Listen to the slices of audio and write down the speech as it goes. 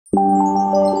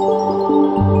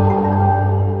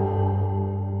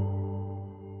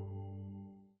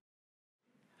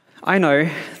I know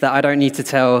that I don't need to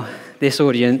tell this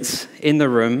audience in the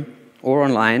room or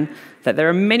online that there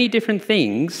are many different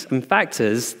things and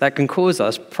factors that can cause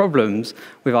us problems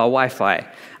with our Wi-Fi.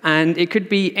 And it could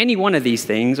be any one of these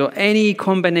things or any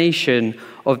combination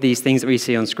of these things that we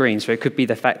see on screen. So it could be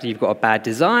the fact that you've got a bad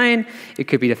design, it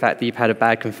could be the fact that you've had a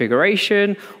bad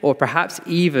configuration, or perhaps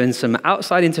even some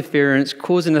outside interference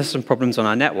causing us some problems on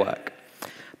our network.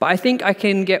 But I think I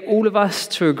can get all of us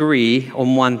to agree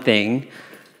on one thing.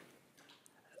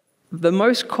 The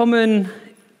most common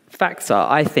factor,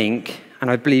 I think, and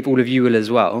I believe all of you will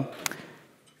as well,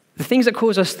 the things that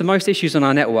cause us the most issues on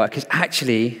our network is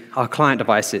actually our client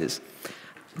devices.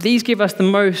 These give us the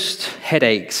most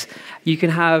headaches. You can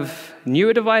have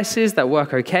newer devices that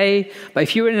work okay, but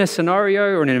if you're in a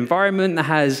scenario or in an environment that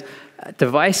has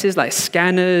devices like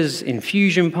scanners,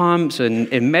 infusion pumps, and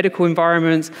in medical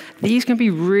environments, these can be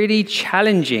really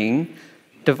challenging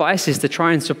devices to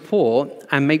try and support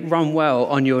and make run well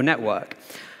on your network.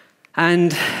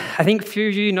 And I think a few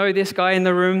of you know this guy in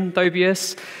the room,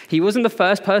 Dobius. He wasn't the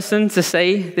first person to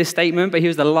say this statement, but he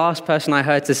was the last person I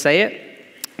heard to say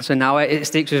it. So now it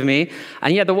sticks with me.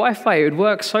 And yeah, the Wi-Fi, it would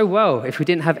work so well if we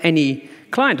didn't have any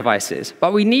client devices.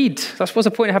 But that's what's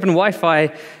the point of having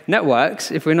Wi-Fi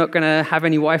networks if we're not going to have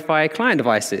any Wi-Fi client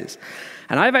devices.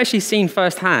 And I've actually seen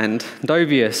firsthand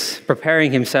Dobius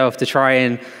preparing himself to try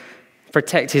and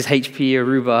protect his HP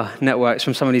Aruba networks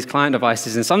from some of these client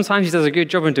devices. And sometimes he does a good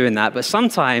job in doing that, but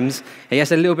sometimes he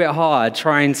gets a little bit hard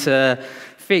trying to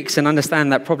fix and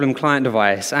understand that problem client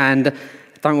device. And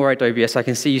don't worry, Dobius, I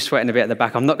can see you sweating a bit at the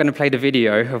back. I'm not going to play the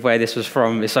video of where this was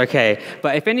from. It's okay.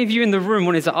 But if any of you in the room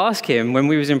wanted to ask him when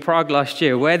we was in Prague last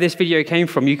year where this video came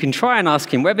from, you can try and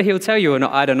ask him. Whether he'll tell you or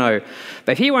not, I don't know.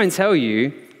 But if he won't tell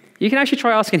you, you can actually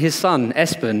try asking his son,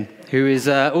 Espen, who is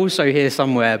also here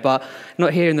somewhere, but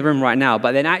not here in the room right now.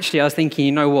 But then actually I was thinking,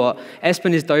 you know what?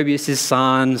 Espen is Dobius'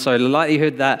 son, so the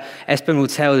likelihood that Espen will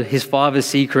tell his father's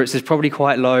secrets is probably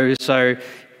quite low. So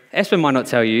Espen might not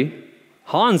tell you.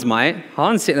 Hans might.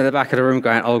 Hans sitting at the back of the room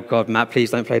going, oh God, Matt, please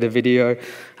don't play the video.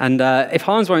 And if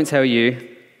Hans won't tell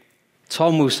you,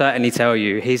 Tom will certainly tell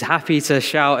you. He's happy to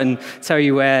shout and tell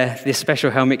you where this special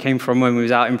helmet came from when we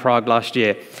was out in Prague last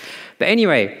year. But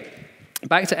anyway,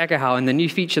 back to Ekahau, and the new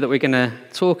feature that we're going to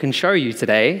talk and show you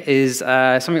today is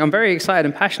something I'm very excited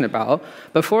and passionate about.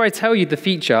 Before I tell you the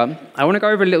feature, I want to go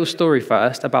over a little story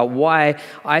first about why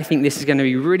I think this is going to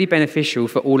be really beneficial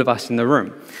for all of us in the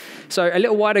room. So a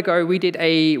little while ago, we did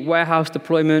a warehouse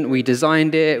deployment. We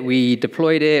designed it, we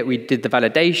deployed it, we did the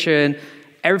validation.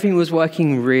 Everything was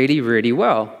working really, really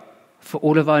well for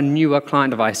all of our newer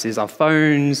client devices, our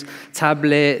phones,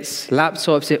 tablets,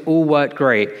 laptops. It all worked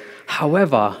great.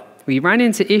 However, we ran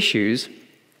into issues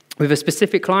with a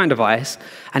specific client device,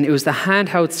 and it was the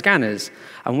handheld scanners.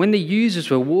 And when the users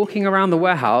were walking around the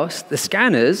warehouse, the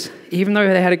scanners, even though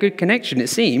they had a good connection, it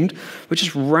seemed, were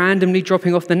just randomly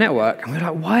dropping off the network. And we're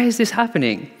like, why is this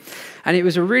happening? And it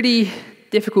was a really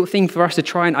difficult thing for us to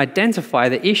try and identify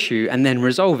the issue and then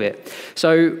resolve it.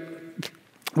 So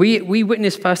we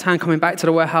witnessed firsthand coming back to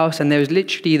the warehouse, and there was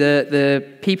literally the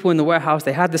people in the warehouse,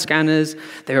 they had the scanners,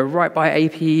 they were right by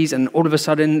APs, and all of a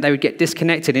sudden they would get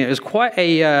disconnected. And it was quite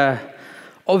a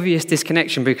obvious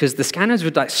disconnection because the scanners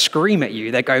would like scream at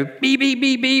you. They'd go beep, beep,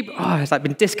 beep, beep. Oh, it's like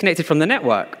been disconnected from the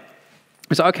network.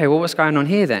 It's like, okay, well, what's going on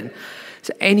here then?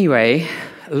 So anyway,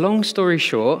 long story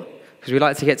short, because we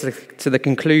like to get to the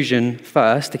conclusion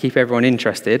first to keep everyone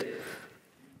interested.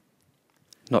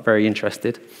 Not very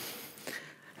interested.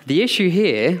 The issue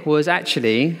here was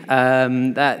actually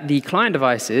that the client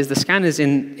devices, the scanners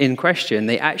in question,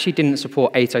 they actually didn't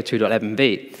support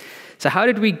 802.11b. So how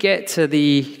did we get to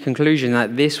the conclusion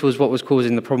that this was what was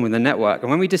causing the problem with the network?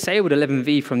 And when we disabled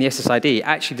 11v from the SSID,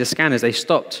 actually the scanners, they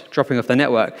stopped dropping off the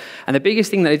network. And the biggest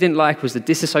thing that they didn't like was the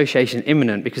disassociation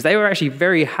imminent, because they were actually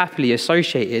very happily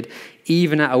associated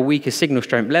even at a weaker signal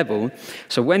strength level.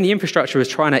 So when the infrastructure was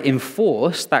trying to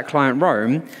enforce that client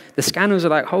roam, the scanners are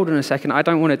like, hold on a second, I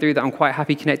don't want to do that, I'm quite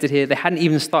happy connected here. They hadn't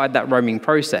even started that roaming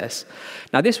process.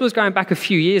 Now this was going back a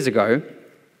few years ago,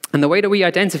 and the way that we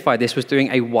identified this was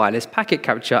doing a wireless packet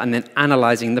capture and then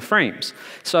analyzing the frames.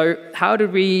 So how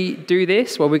did we do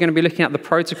this? Well, we're going to be looking at the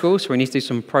protocol, so we need to do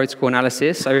some protocol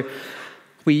analysis. So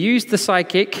we used the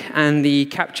Sidekick and the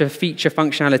capture feature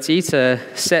functionality to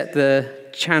set the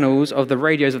channels of the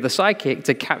radios of the Sidekick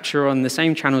to capture on the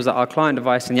same channels that our client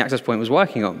device and the access point was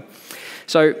working on.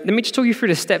 So let me just talk you through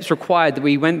the steps required that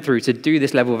we went through to do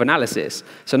this level of analysis.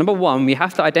 So number one, we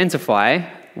have to identify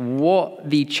what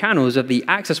the channels of the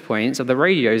access points of the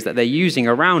radios that they're using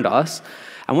around us,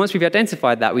 And once we've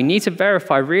identified that, we need to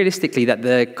verify realistically that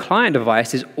the client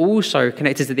device is also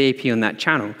connected to the AP on that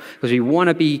channel, because we want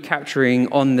to be capturing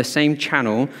on the same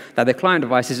channel that the client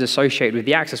device is associated with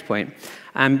the access point.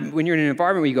 And when you're in an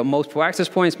environment where you've got multiple access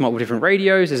points, multiple different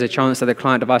radios, there's a chance that the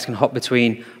client device can hop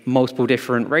between multiple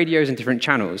different radios and different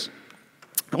channels.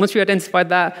 And once we identified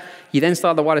that, you then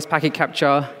start the wireless packet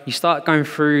capture. You start going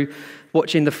through,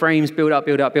 watching the frames build up,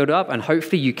 and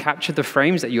hopefully you capture the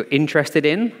frames that you're interested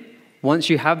in.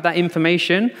 Once you have that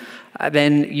information,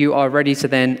 then you are ready to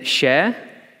then share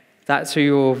that to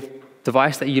your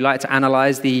device that you like to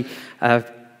analyze the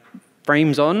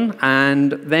frames on,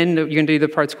 and then you can do the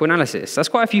protocol analysis. That's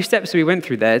quite a few steps that we went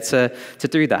through there to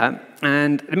do that.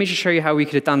 And let me just show you how we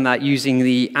could have done that using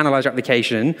the Analyzer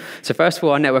application. So first of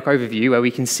all, our network overview, where we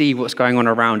can see what's going on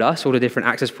around us, all the different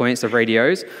access points of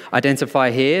radios. Identify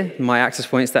here my access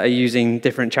points that are using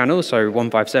different channels, so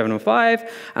 157 on 5,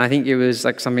 and I think it was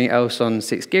like something else on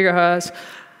 6 gigahertz.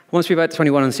 Once we've had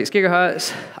 21 on 6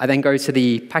 gigahertz, I then go to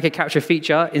the packet capture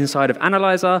feature inside of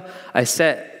Analyzer. I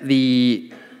set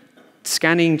the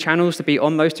scanning channels to be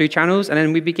on those 2 channels, and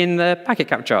then we begin the packet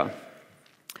capture.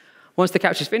 Once the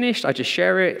capture's finished, I just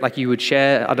share it like you would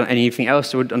share anything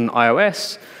else on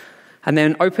iOS, and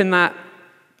then open that,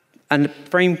 and the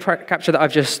frame capture that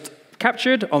I've just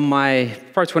captured on my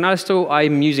protocol analysis tool,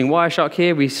 I'm using Wireshark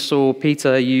here. We saw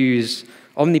Peter use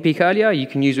OmniPeak earlier. You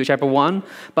can use whichever one,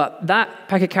 but that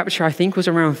packet capture I think was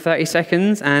around 30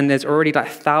 seconds, and there's already like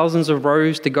thousands of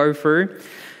rows to go through.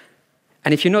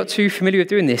 And if you're not too familiar with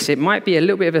doing this, it might be a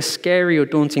little bit of a scary or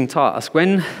daunting task.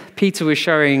 When Peter was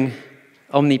showing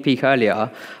OmniPeak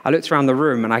earlier, I looked around the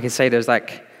room and I could say there's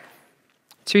like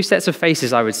 2 sets of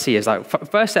faces I would see. It's like,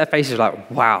 first set of faces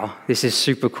like, wow, this is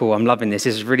super cool. I'm loving this.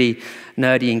 This is really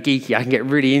nerdy and geeky. I can get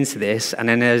really into this. And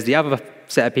then there's the other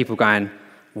set of people going,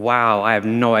 wow, I have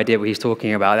no idea what he's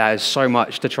talking about. That is so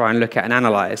much to try and look at and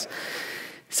analyze.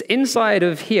 So inside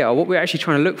of here, what we're actually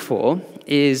trying to look for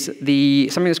is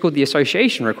something that's called the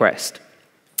association request.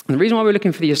 And the reason why we're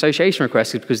looking for the association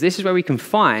request is because this is where we can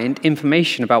find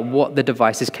information about what the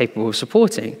device is capable of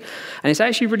supporting. And it's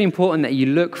actually really important that you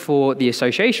look for the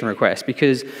association request,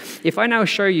 because if I now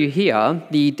show you here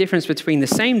the difference between the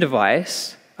same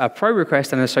device, a probe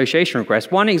request and an association request,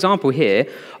 one example here,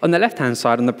 on the left-hand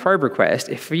side on the probe request,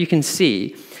 if you can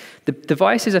see, the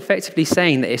device is effectively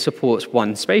saying that it supports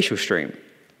one spatial stream.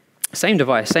 Same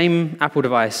device, same Apple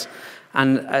device,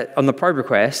 and on the probe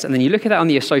request, and then you look at that on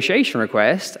the association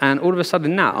request, and all of a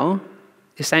sudden now,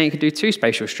 it's saying it can do 2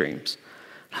 spatial streams.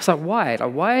 I was like,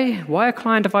 why? Why are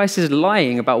client devices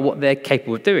lying about what they're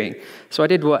capable of doing? So I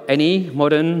did what any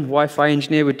modern Wi-Fi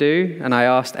engineer would do, and I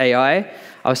asked AI.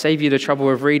 I'll save you the trouble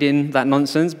of reading that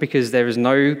nonsense, because there is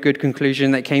no good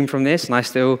conclusion that came from this, and I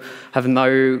still have no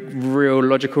real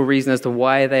logical reason as to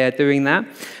why they are doing that.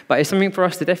 But it's something for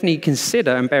us to definitely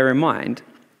consider and bear in mind.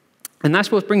 And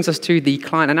that's what brings us to the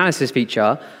client analysis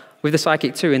feature with the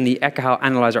Psychic 2 in the Ekahau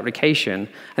Analyzer application.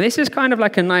 And this is kind of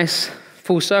like a nice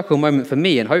full circle moment for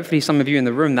me, and hopefully some of you in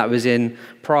the room that was in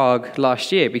Prague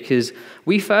last year, because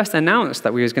we first announced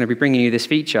that we was going to be bringing you this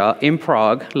feature in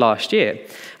Prague last year.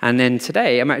 And then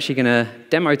today, I'm actually going to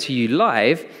demo to you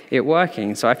live it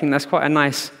working. So I think that's quite a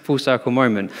nice full circle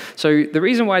moment. So the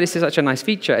reason why this is such a nice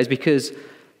feature is because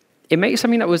it makes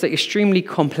something that was extremely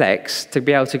complex to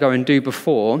be able to go and do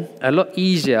before a lot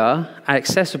easier,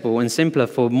 accessible, and simpler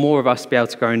for more of us to be able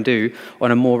to go and do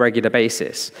on a more regular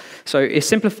basis. So it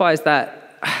simplifies that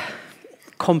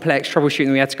complex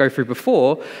troubleshooting we had to go through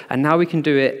before, and now we can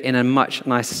do it in a much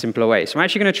nicer, simpler way. So I'm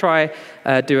actually going to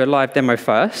try do a live demo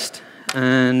first,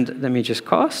 and let me just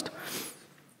cast.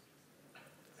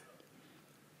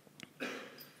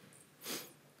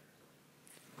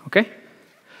 Okay.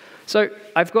 So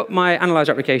I've got my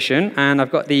Analyzer application, and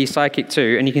I've got the Psychic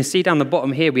 2, and you can see down the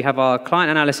bottom here we have our client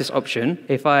analysis option.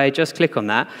 If I just click on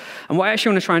that, and what I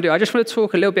actually want to try and do, I just want to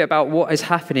talk a little bit about what is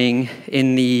happening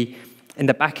in the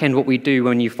back end, what we do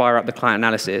when you fire up the client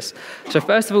analysis. So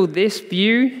first of all, this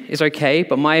view is okay,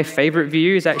 but my favorite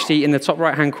view is actually in the top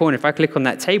right-hand corner. If I click on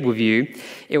that table view,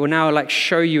 it will now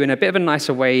show you in a bit of a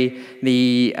nicer way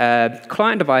the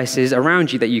client devices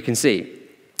around you that you can see.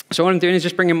 So what I'm doing is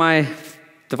just bringing my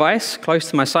device close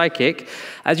to my Psychic.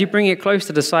 As you bring it close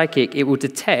to the Psychic, it will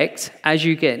detect as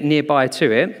you get nearby to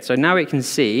it. So now it can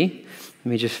see,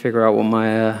 let me just figure out what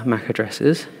my MAC address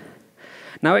is.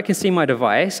 Now it can see my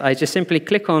device. I just simply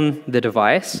click on the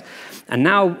device, and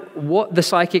now what the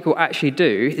Psychic will actually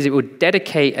do is it will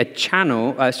dedicate a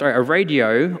channel, a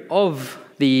radio of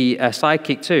the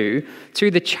sidekick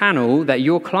to the channel that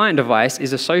your client device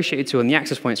is associated to on the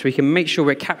access point, so we can make sure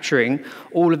we're capturing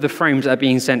all of the frames that are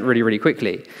being sent really, really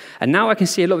quickly. And now I can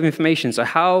see a lot of information. So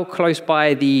how close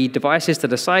by the device is to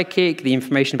the sidekick, the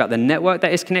information about the network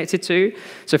that it's connected to.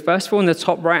 So first of all, on the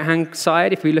top right-hand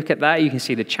side, if we look at that, you can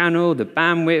see the channel, the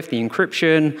bandwidth, the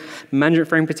encryption, management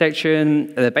frame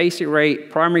protection, the basic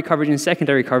rate, primary coverage and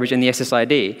secondary coverage, and the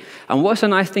SSID. And what's a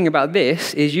nice thing about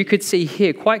this is you could see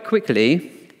here quite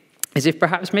quickly is if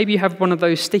perhaps maybe you have one of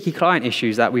those sticky client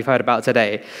issues that we've heard about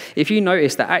today. If you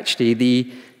notice that actually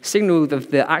the signal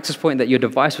of the access point that your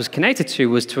device was connected to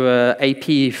was to an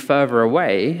AP further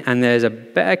away, and there's a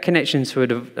better connection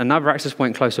to another access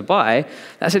point closer by,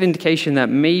 that's an indication that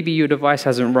maybe your device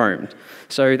hasn't roamed.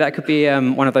 So that could be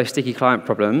one of those sticky client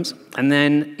problems. And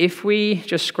then if we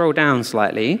just scroll down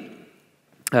slightly,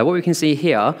 what we can see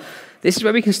here, this is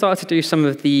where we can start to do some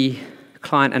of the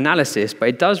client analysis, but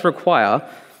it does require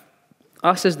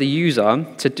us as the user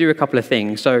to do a couple of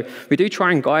things. So we do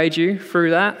try and guide you through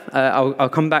that. I'll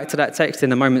come back to that text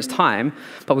in a moment's time,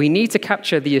 but we need to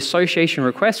capture the association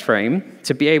request frame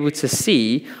to be able to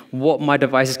see what my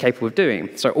device is capable of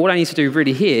doing. So all I need to do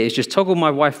really here is just toggle my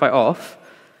Wi-Fi off,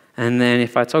 and then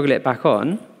if I toggle it back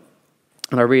on,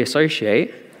 and I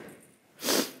reassociate,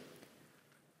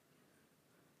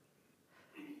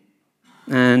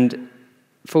 and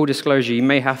full disclosure, you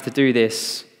may have to do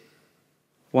this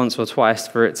once or twice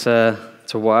for it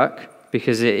to work,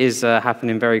 because it is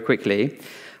happening very quickly.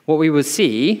 What we will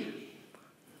see,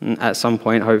 at some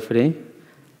point hopefully,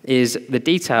 is the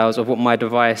details of what my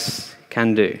device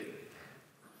can do.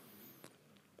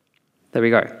 There we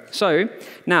go. So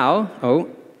now, oh,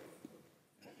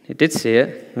 it did see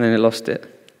it, and then it lost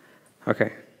it.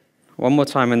 Okay, one more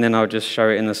time, and then I'll just show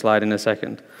it in the slide in a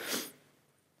second.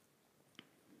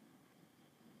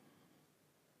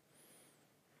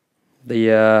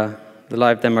 The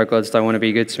live demo gods don't want to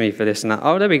be good to me for this and that.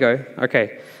 Oh, there we go.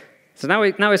 Okay. So now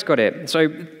it's got it. So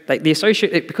like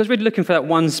because we're looking for that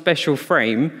one special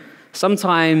frame,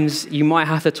 sometimes you might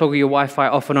have to toggle your Wi-Fi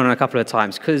off and on a couple of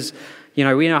times, because we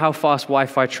know how fast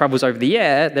Wi-Fi travels over the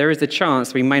air. There is the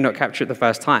chance we may not capture it the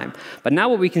first time. But now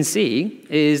what we can see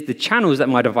is the channels that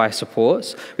my device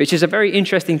supports, which is a very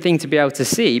interesting thing to be able to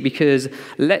see, because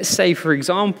let's say, for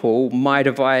example, my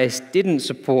device didn't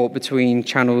support between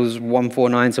channels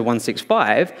 149 to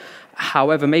 165.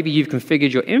 However, maybe you've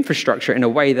configured your infrastructure in a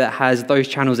way that has those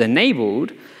channels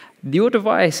enabled. Your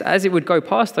device, as it would go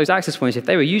past those access points, if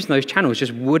they were using those channels,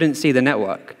 just wouldn't see the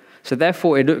network. So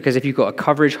therefore, it looks as if you've got a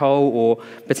coverage hole or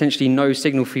potentially no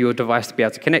signal for your device to be able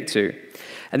to connect to.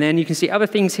 And then you can see other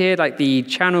things here, like the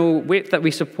channel width that we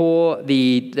support,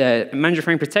 the management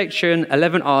frame protection,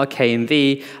 11R,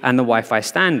 KMV, and the Wi-Fi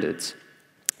standards.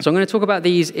 So I'm going to talk about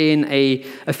these in a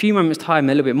few moments' time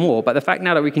a little bit more, but the fact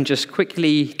now that we can just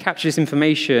quickly capture this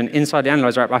information inside the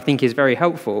Analyzer app I think is very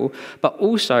helpful, but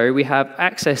also we have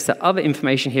access to other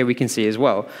information here we can see as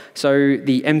well. So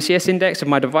the MCS index of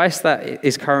my device that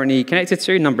is currently connected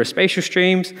to, number of spatial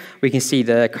streams, we can see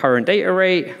the current data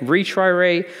rate, retry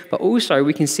rate, but also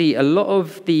we can see a lot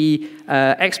of the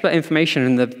expert information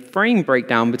and the frame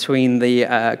breakdown between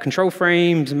the control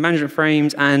frames, management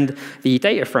frames, and the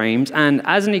data frames. And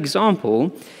as an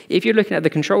example, if you're looking at the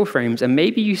control frames, and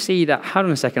maybe you see that, hold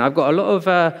on a second, I've got a lot of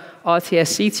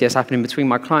RTS, CTS happening between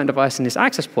my client device and this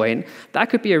access point, that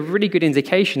could be a really good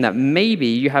indication that maybe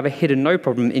you have a hidden node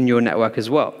problem in your network as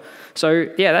well. So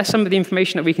yeah, that's some of the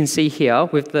information that we can see here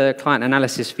with the client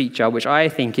analysis feature, which I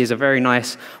think is a very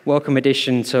nice welcome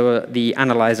addition to the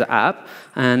Analyzer app.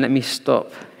 And let me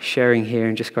stop sharing here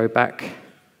and just go back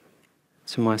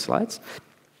to my slides.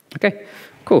 Okay,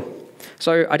 cool.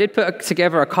 So I did put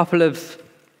together a couple of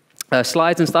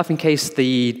slides and stuff in case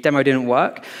the demo didn't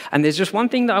work. And there's just one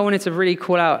thing that I wanted to really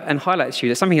call out and highlight to you.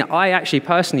 That's something that I actually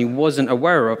personally wasn't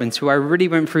aware of until I really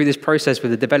went through this process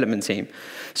with the development team.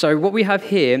 So what we have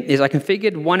here is I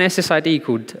configured one SSID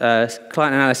called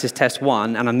Client Analysis Test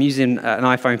 1, and I'm using an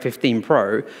iPhone 15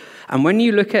 Pro. And when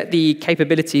you look at the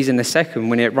capabilities in a second,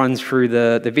 when it runs through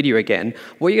the video again,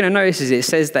 what you're going to notice is it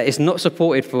says that it's not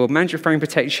supported for management frame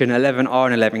protection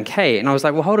 11R and 11K. And I was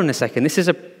like, well, hold on a second. This is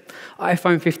a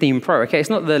iPhone 15 Pro. Okay, it's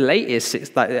not the latest.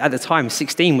 It's like, at the time,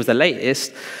 16 was the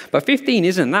latest. But 15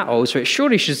 isn't that old, so it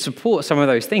surely should support some of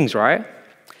those things, right?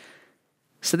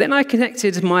 So then I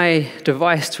connected my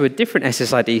device to a different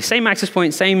SSID, same access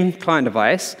point, same client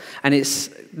device, and it's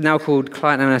now called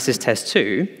Client Analysis Test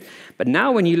 2. But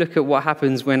now when you look at what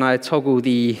happens when I toggle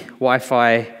the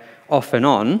Wi-Fi off and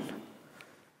on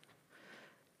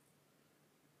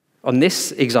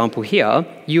this example here,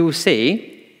 you'll see,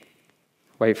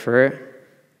 wait for it,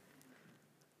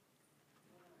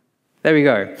 There we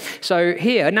go. So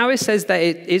here, now it says that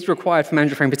it is required for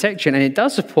mandatory frame protection, and it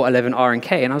does support 11R and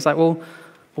K. And I was like, well,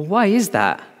 why is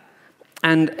that?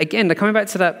 And again, coming back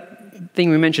to that thing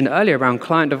we mentioned earlier around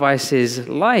client devices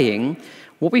lying,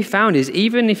 what we found is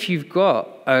even if you've got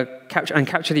a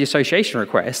capture the association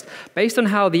request, based on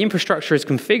how the infrastructure is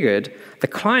configured, the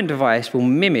client device will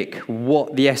mimic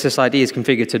what the SSID is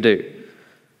configured to do.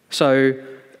 So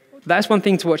that's one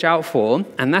thing to watch out for,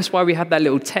 and that's why we have that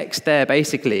little text there,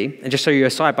 basically, and just show you a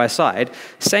side-by-side.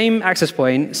 Same access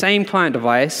point, same client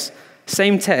device,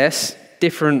 same test,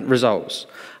 different results.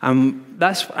 And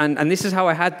this is how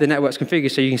I had the networks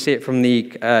configured, so you can see it from the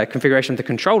configuration of the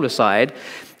controller side,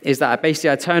 is that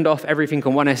I turned off everything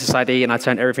on one SSID and I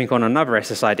turned everything on another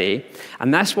SSID.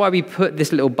 And that's why we put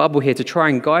this little bubble here to try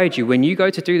and guide you. When you go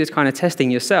to do this kind of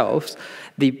testing yourselves,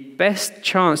 the best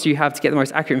chance you have to get the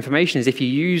most accurate information is if you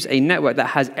use a network that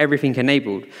has everything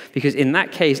enabled. Because in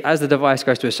that case, as the device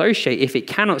goes to associate, if it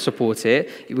cannot support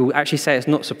it, it will actually say it's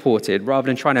not supported, rather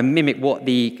than trying to mimic what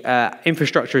the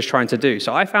infrastructure is trying to do.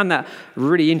 So I found that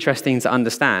really interesting to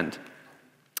understand.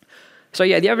 So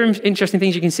yeah, the other interesting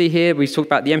things you can see here, we've talked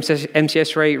about the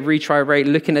MCS rate, retry rate,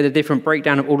 looking at the different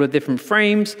breakdown of all the different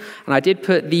frames. And I did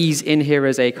put these in here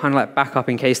as a kind of like backup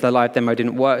in case the live demo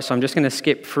didn't work. So I'm just going to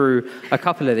skip through a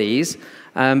couple of these.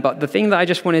 But the thing that I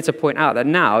just wanted to point out that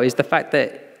now is the fact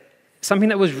that something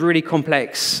that was really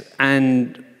complex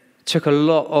and took a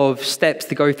lot of steps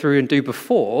to go through and do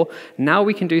before, now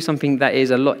we can do something that is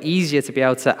a lot easier to be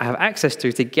able to have access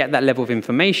to get that level of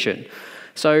information.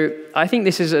 So I think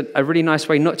this is a really nice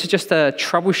way not to just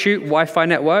troubleshoot Wi-Fi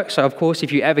networks. So of course,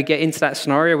 if you ever get into that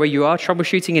scenario where you are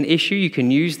troubleshooting an issue, you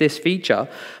can use this feature.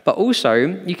 But also,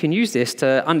 you can use this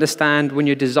to understand when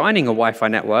you're designing a Wi-Fi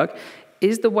network,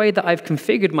 is the way that I've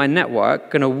configured my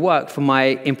network going to work for my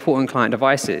important client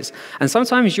devices? And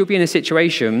sometimes you'll be in a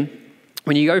situation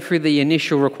when you go through the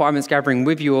initial requirements gathering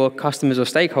with your customers or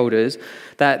stakeholders,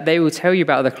 that they will tell you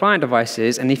about the client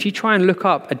devices, and if you try and look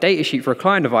up a datasheet for a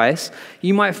client device,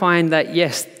 you might find that,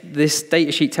 yes, this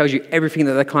datasheet tells you everything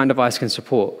that the client device can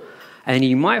support. And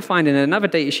you might find in another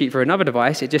datasheet for another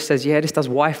device, it just says, yeah, this does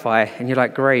Wi-Fi. And you're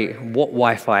like, great, what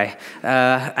Wi-Fi?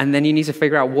 And then you need to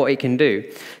figure out what it can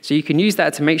do. So you can use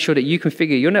that to make sure that you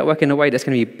configure your network in a way that's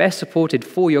going to be best supported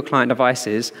for your client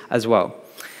devices as well.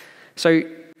 So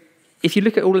if you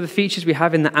look at all of the features we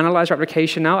have in the Analyzer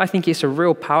application now, I think it's a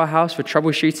real powerhouse for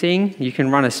troubleshooting. You can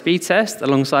run a speed test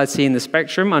alongside seeing the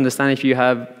spectrum, understand if you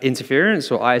have interference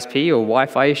or ISP or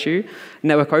Wi-Fi issue.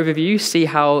 Network overview, see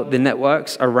how the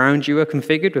networks around you are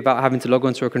configured without having to log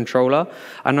onto a controller.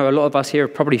 I know a lot of us here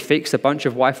have probably fixed a bunch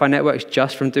of Wi-Fi networks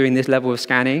just from doing this level of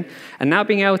scanning. And now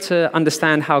being able to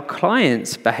understand how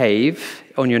clients behave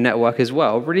on your network as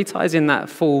well really ties in that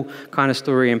full kind of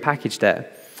story and package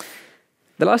there.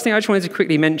 The last thing I just wanted to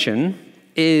quickly mention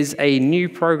is a new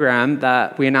program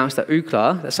that we announced at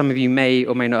UCLA that some of you may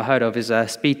or may not have heard of, is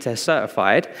Speed Test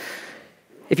Certified.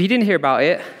 If you didn't hear about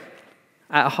it,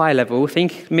 at a high level,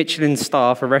 think Michelin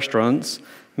star for restaurants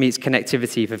meets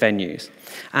connectivity for venues.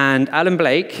 And Alan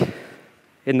Blake,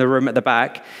 in the room at the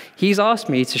back, he's asked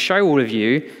me to show all of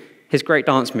you his great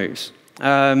dance moves.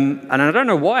 And I don't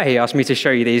know why he asked me to show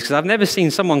you these, because I've never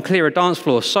seen someone clear a dance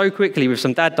floor so quickly with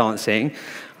some dad dancing.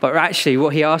 But actually,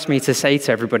 what he asked me to say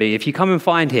to everybody, if you come and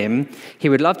find him, he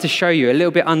would love to show you a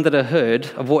little bit under the hood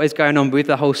of what is going on with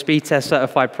the whole Speed Test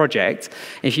Certified project.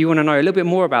 If you want to know a little bit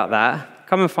more about that,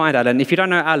 come and find Alan. If you don't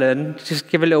know Alan, just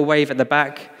give a little wave at the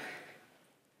back.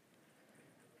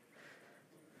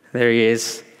 There he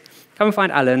is. Come and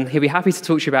find Alan. He'll be happy to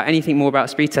talk to you about anything more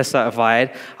about Speed Test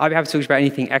Certified. I'll be happy to talk to you about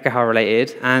anything Ekahau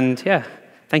related. And yeah,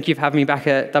 thank you for having me back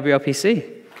at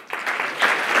WLPC.